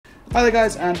Hi there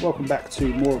guys, and welcome back to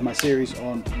more of my series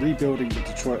on rebuilding the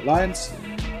Detroit Lions.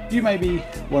 You may be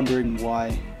wondering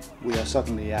why we are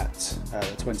suddenly at the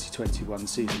 2021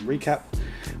 season recap.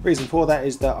 Reason for that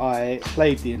is that I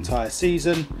played the entire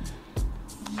season,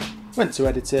 went to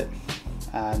edit it,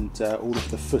 and all of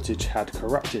the footage had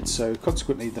corrupted, so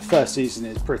consequently the first season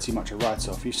is pretty much a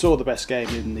write-off. You saw the best game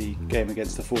in the game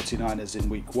against the 49ers in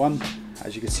week 1.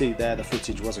 As you can see there, the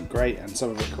footage wasn't great and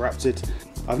some of it corrupted.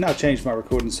 I've now changed my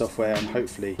recording software and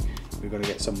hopefully we're going to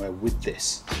get somewhere with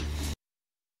this.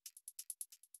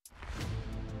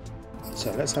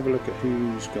 So let's have a look at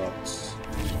who's got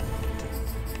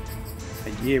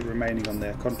a year remaining on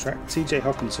their contract. TJ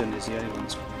Hawkinson is the only one.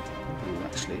 Ooh,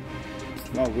 actually,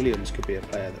 Jamal Williams could be a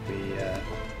player that we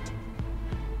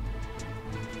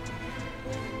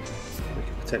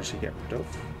could potentially get rid of.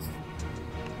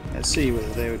 Let's see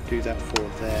whether they would do that for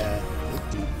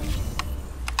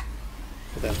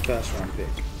their first round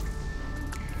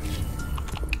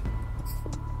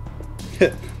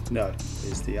pick. No,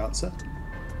 is the answer.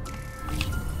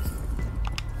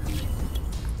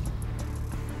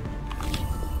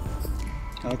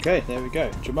 Okay, there we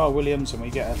go. Jamal Williams, and we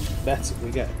get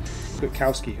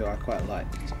Kwiatkowski, who I quite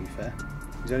like, to be fair.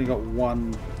 He's only got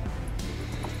 1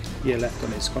 year left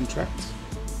on his contract,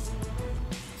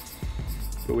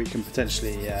 but we can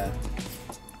potentially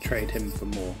trade him for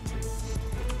more.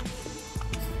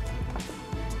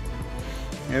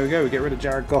 There we go, we get rid of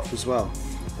Jared Goff as well.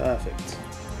 Perfect.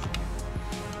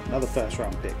 Another first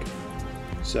round pick.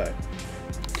 So,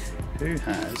 who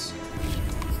has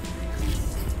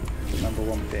the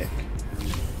 #1 pick?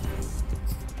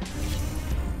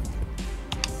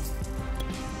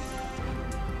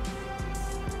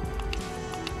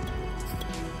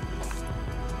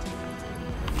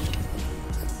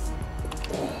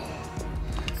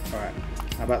 Alright,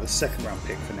 how about the 2nd round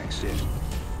pick for next year?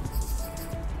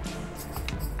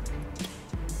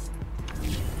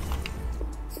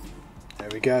 There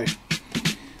we go. We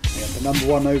have the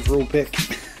 #1 overall pick.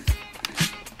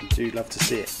 I do love to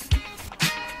see it.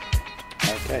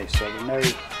 Okay, so we know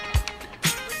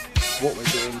what we're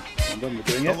doing and when we're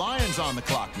doing it. The Lions on the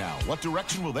clock now. What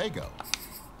direction will they go?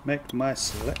 Make my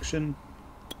selection.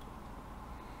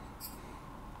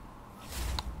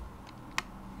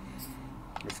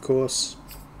 Of course,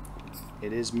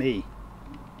 it is me.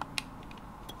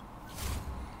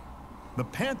 The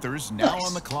Panthers now Nice.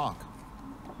 on the clock.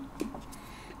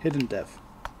 Hidden Dev,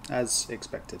 as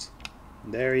expected.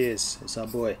 And there he is. It's our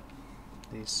boy.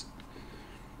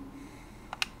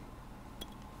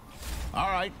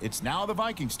 All right, it's now the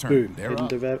Vikings' turn. Boom. They're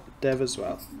Hidden up. Dev as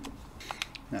well.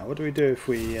 Now, what do we do if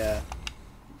we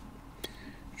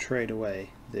trade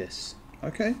away this?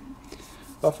 Okay.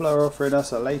 Buffalo are offering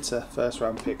us a later first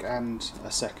round pick and a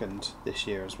 2nd this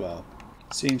year as well.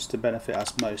 Seems to benefit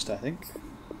us most, I think.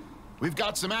 We've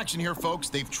got some action here, folks.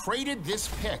 They've traded this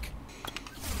pick.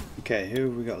 Okay, who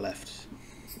have we got left?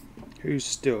 Who's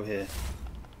still here?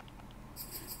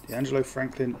 D'Angelo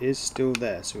Franklin is still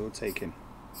there, so we'll take him.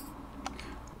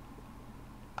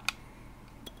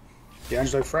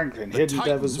 D'Angelo Franklin, Hidden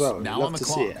Dev as well. We'd love to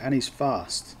see it, and he's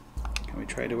fast. Can we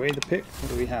trade away the pick?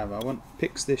 What do we have? I want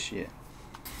picks this year.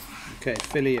 Okay,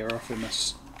 Philly are offering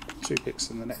us 2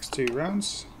 picks in the next 2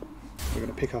 rounds. We're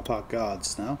going to pick up our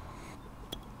guards now.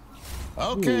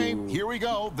 Okay, Ooh. Here we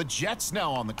go. The Jets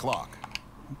now on the clock.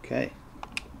 Okay.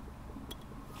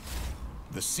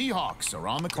 The Seahawks are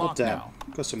on the clock now.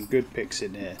 Got some good picks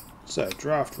in here. So,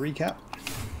 draft recap.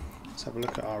 Let's have a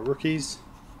look at our rookies.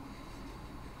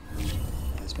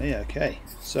 There's me, okay.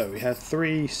 So, we have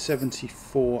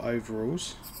 374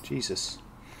 overalls. Jesus.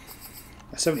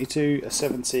 A 72, a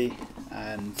 70,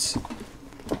 and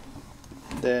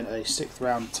then a 6th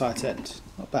round tight end.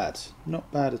 Not bad.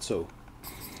 Not bad at all.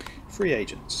 Free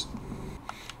agents.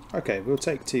 Okay, we'll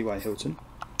take T.Y. Hilton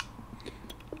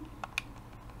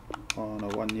on a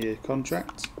 1-year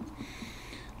contract.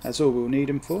 That's all we'll need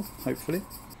him for, hopefully.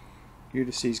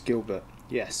 Ulysses Gilbert.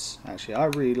 Yes, actually, I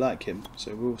really like him,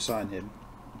 so we'll sign him.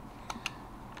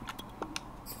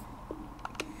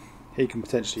 He can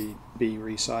potentially be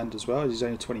re-signed as well, as he's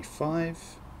only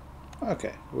 25.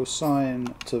 Okay, we'll sign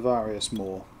Tavarius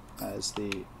Moore as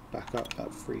the backup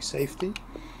at free safety.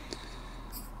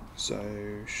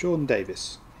 So, Sean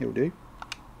Davis, he'll do.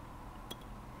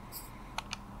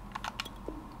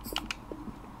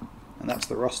 And that's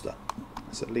the roster.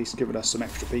 That's at least given us some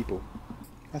extra people.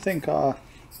 I think our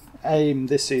aim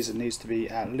this season needs to be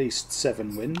at least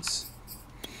 7 wins.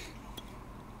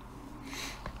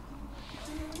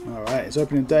 Alright, it's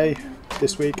opening day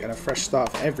this week and a fresh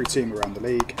start for every team around the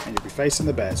league, and you'll be facing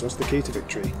the Bears. What's the key to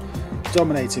victory?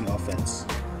 Dominating offense.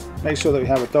 Make sure that we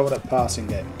have a dominant passing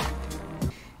game.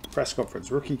 Press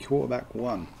conference. Rookie quarterback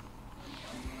 1.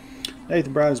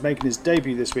 Nathan Brown is making his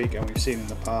debut this week, and we've seen in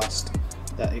the past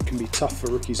that it can be tough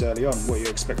for rookies early on. What are you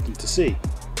expecting to see?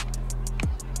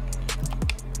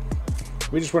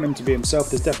 We just want him to be himself.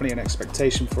 There's definitely an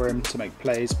expectation for him to make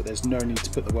plays, but there's no need to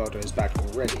put the world on his back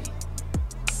already.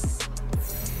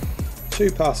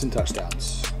 2 passing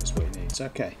touchdowns. That's what he needs.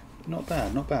 Okay. Not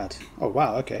bad, not bad. Oh,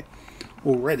 wow, okay.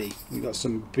 Already, we got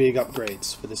some big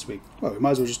upgrades for this week. Well, we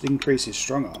might as well just increase his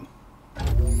strong arm.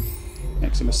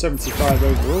 Makes him a 75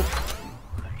 overall.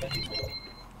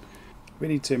 We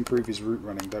need to improve his route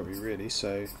running, don't we, really?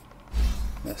 So,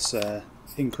 let's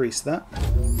increase that.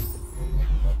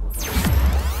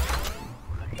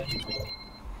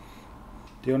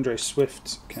 DeAndre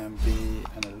Swift can be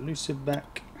an elusive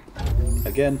back.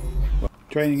 Again,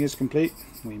 training is complete.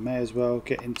 We may as well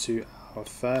get into our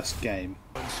first game.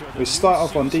 We start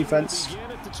off on defense.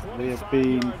 We have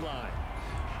been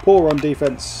poor on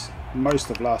defense most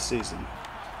of last season.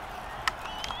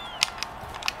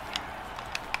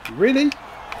 Really?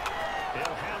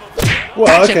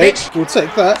 Well, okay, we'll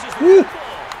take that. Woo.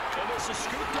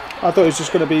 I thought it was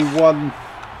just going to be one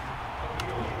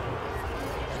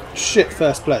shit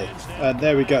first play, and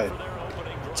there we go.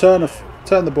 Turn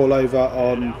the ball over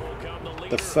on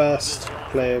the first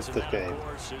play of the game.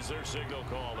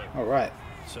 Alright.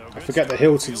 I forget that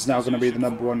Hilton's now going to be the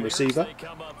 #1 receiver.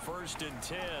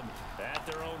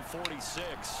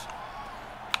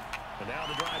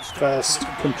 First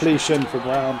completion for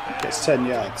Brown. Gets 10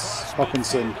 yards.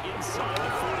 Hawkinson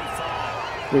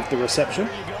with the reception.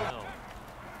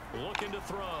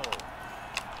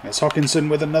 It's Hawkinson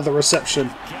with another reception,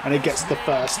 and he gets the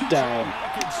first down.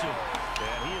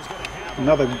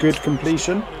 Another good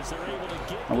completion,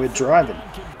 and we're driving.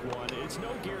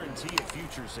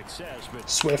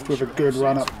 Swift with a good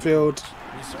run upfield.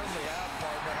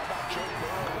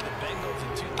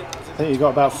 I think he got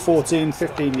about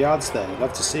 14-15 yards there.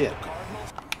 Love to see it.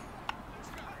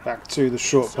 Back to the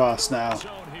short pass now.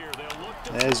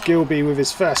 There's Gilby with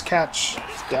his first catch,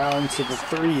 down to the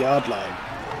 3-yard line.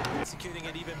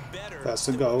 That's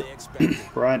the goal.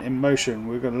 Bryant in motion.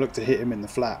 We're going to look to hit him in the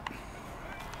flat.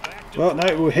 Well,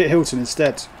 no, we'll hit Hilton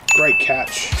instead. Great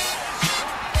catch.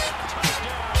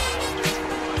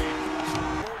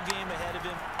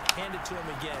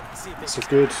 That's a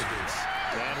good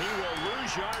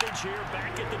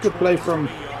play from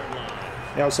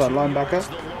the outside linebacker.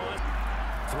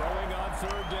 Throwing on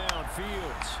 3rd down,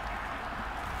 Fields.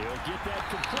 He'll get that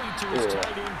complete to his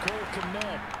tight end, Cole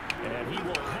Kmet, and he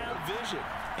will have vision.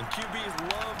 And QBs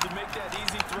love to make that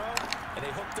easy throw, and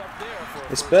they hooked up there for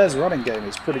This Bears running game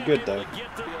is pretty good though. And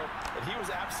he was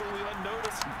absolutely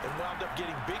unnoticed and wound up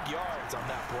getting big yards on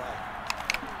that play.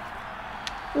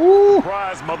 Ooh,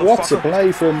 what a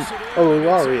play from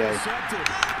Orario.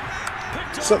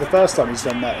 It's not the first time he's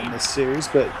done that in this series,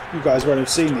 but you guys won't have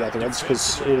seen the other ones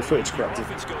because all the footage corrupted.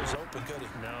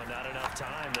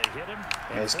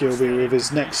 There's Gilby with his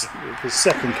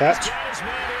second catch.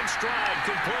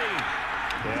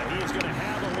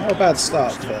 Not a bad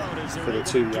start there for the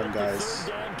 2 young guys.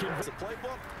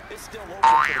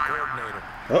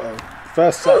 Uh-oh.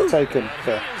 First sack taken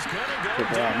for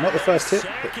Brown. Not the first hit,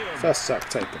 but first sack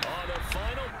taken.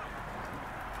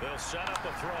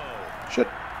 Should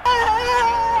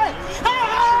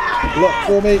block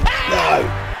for me. No.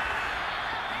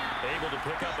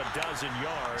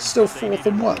 Still 4th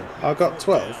and 1. I got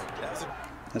 12.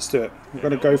 Let's do it. We're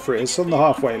going to go for it. It's on the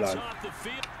halfway line.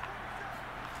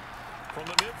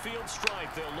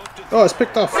 Oh, it's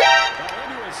picked off.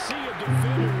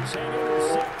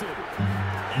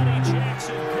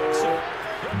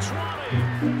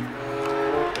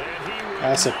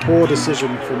 That's a poor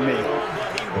decision from me.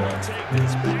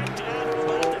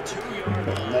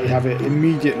 But they have it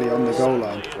immediately on the goal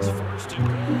line.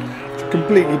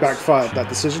 Completely backfired that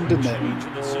decision, didn't it?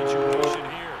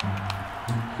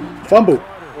 Fumble.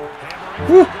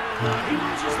 Woo.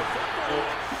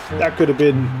 That could have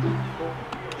been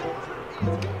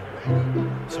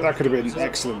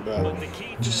excellent, but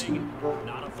just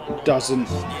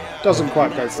doesn't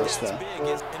quite go for us there.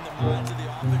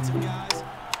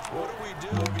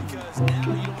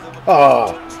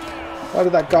 Ah, why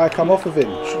did that guy come off of him?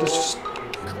 Should have just.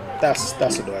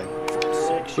 That's annoying.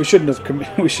 We shouldn't have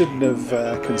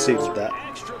conceded that.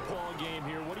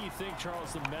 What do you think,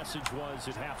 Charles, the message was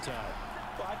at halftime?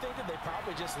 Well, I think that they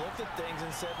probably just looked at things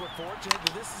and said, we're fortunate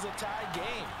that this is a tie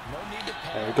game. No need to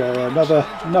panic. There we go.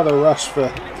 Another rush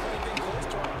for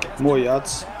more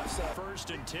yards.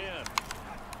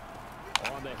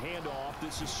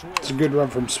 It's a good run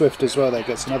from Swift as well. That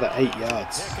gets another 8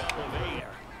 yards.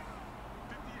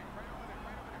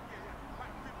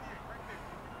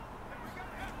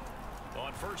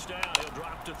 first down. He'll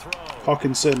drop to throw.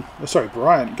 Hockenson, oh, sorry,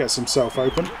 Bryant gets himself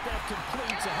open. Get that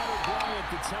complete to Hunter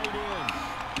Bryant, the tight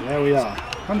end. There we are.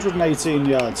 118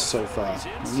 yards so far.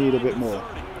 We need a bit more.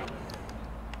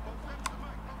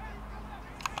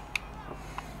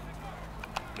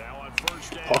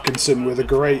 Hockenson with a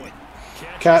great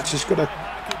catch. He's got to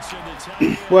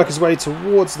work his way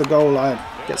towards the goal line.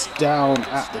 Gets down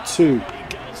at the 2.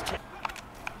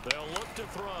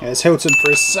 There's Hilton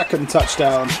for his second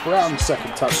touchdown. Brown's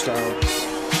second touchdown.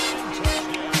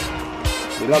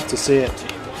 We love to see it.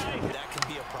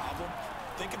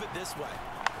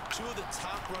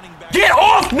 Get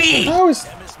off me! How is...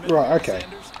 Right, okay.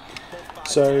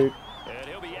 So,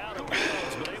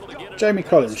 Jamie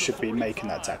Collins should be making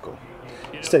that tackle.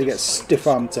 Instead he gets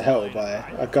stiff-armed to hell by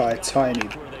a guy tiny,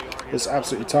 that's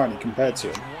absolutely tiny compared to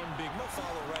him.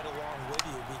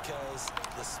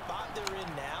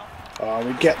 Oh,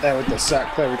 we get there with the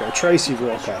sack. There we go. Tracy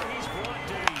Walker.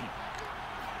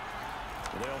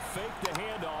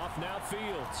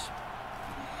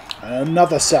 And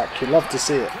another sack. You'd love to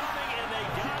see it.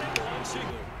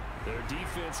 Their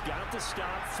defense got the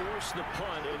stop, forced the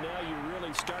punt, and now you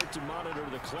really start to monitor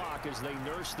the clock as they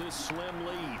nurse this slim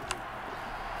lead.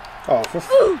 Oh, for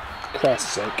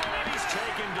Christ's sake.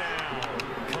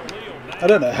 I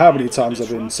don't know how many times I've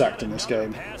been sacked in this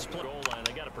game.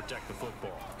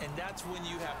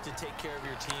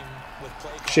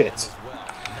 Shit.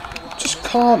 Just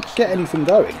can't get anything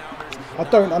going. I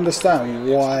don't understand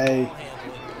why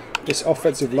this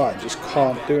offensive line just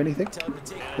can't do anything.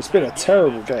 It's been a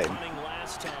terrible game.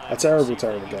 A terrible,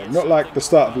 terrible game. Not like the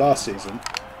start of last season.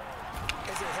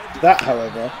 That,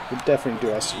 however, would definitely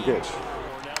do us some good.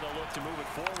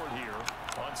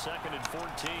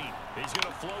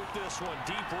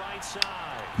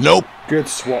 Nope. Good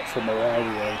swat from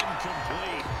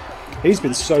Aurier. He's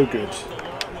been so good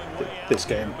this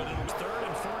game.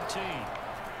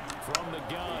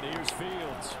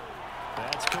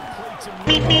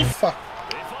 Oh,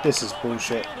 fuck. This is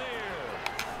bullshit.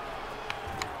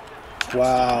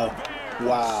 Wow.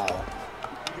 Wow.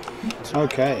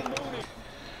 Okay.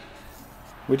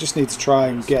 We just need to try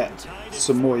and get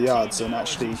some more yards and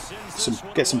actually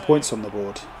get some points on the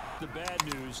board.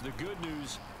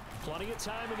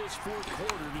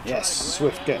 Yes,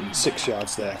 Swift getting 6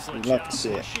 yards there. We'd love to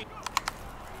see it.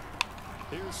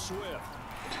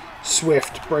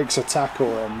 Swift breaks a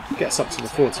tackle and gets up to the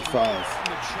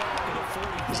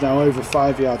 45. He's now over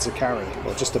 5 yards a carry,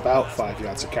 or just about 5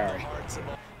 yards a carry.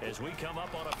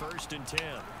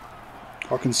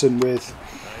 Hockenson with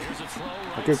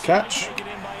a good catch.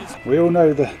 We all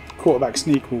know the quarterback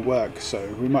sneak will work, so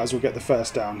we might as well get the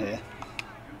first down here.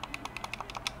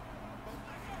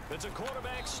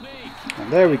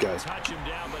 And there we go.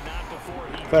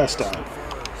 First down.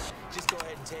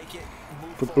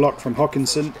 Good block from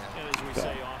Hockenson.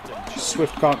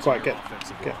 Swift can't quite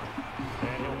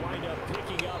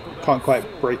can't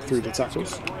quite break through the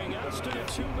tackles.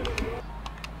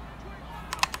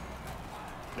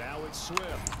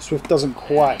 Swift doesn't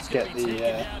quite get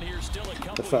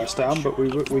the first down, but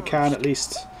we can at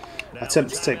least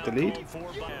attempt to take the lead.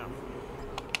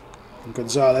 And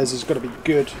Gonzalez has got to be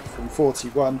good from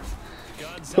 41.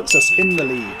 Puts us in the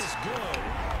lead.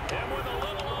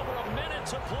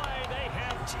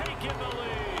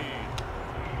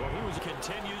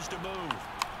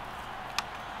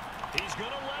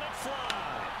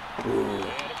 Ooh.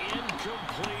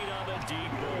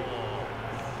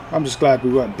 I'm just glad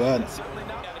we weren't burnt.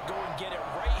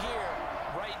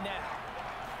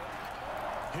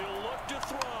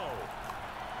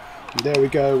 And there we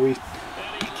go.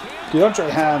 DeAndre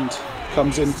Hand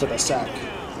comes in for the sack.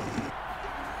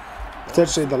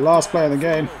 Potentially the last play of the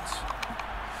game.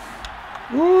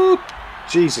 Woo!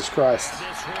 Jesus Christ.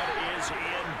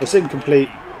 It's incomplete.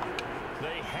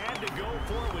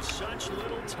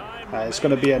 It's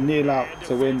going to be a kneel out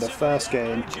to win the first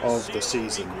game of the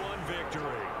season.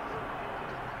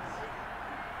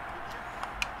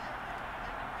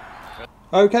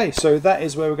 Okay, so that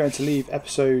is where we're going to leave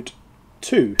episode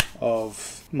 2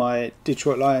 of my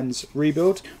Detroit Lions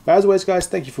rebuild. But as always, guys,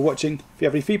 thank you for watching. If you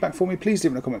have any feedback for me, please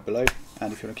leave it in a comment below.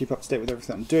 And if you want to keep up to date with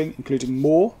everything I'm doing, including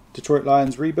more Detroit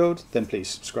Lions rebuild, then please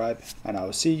subscribe. And I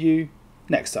will see you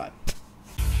next time.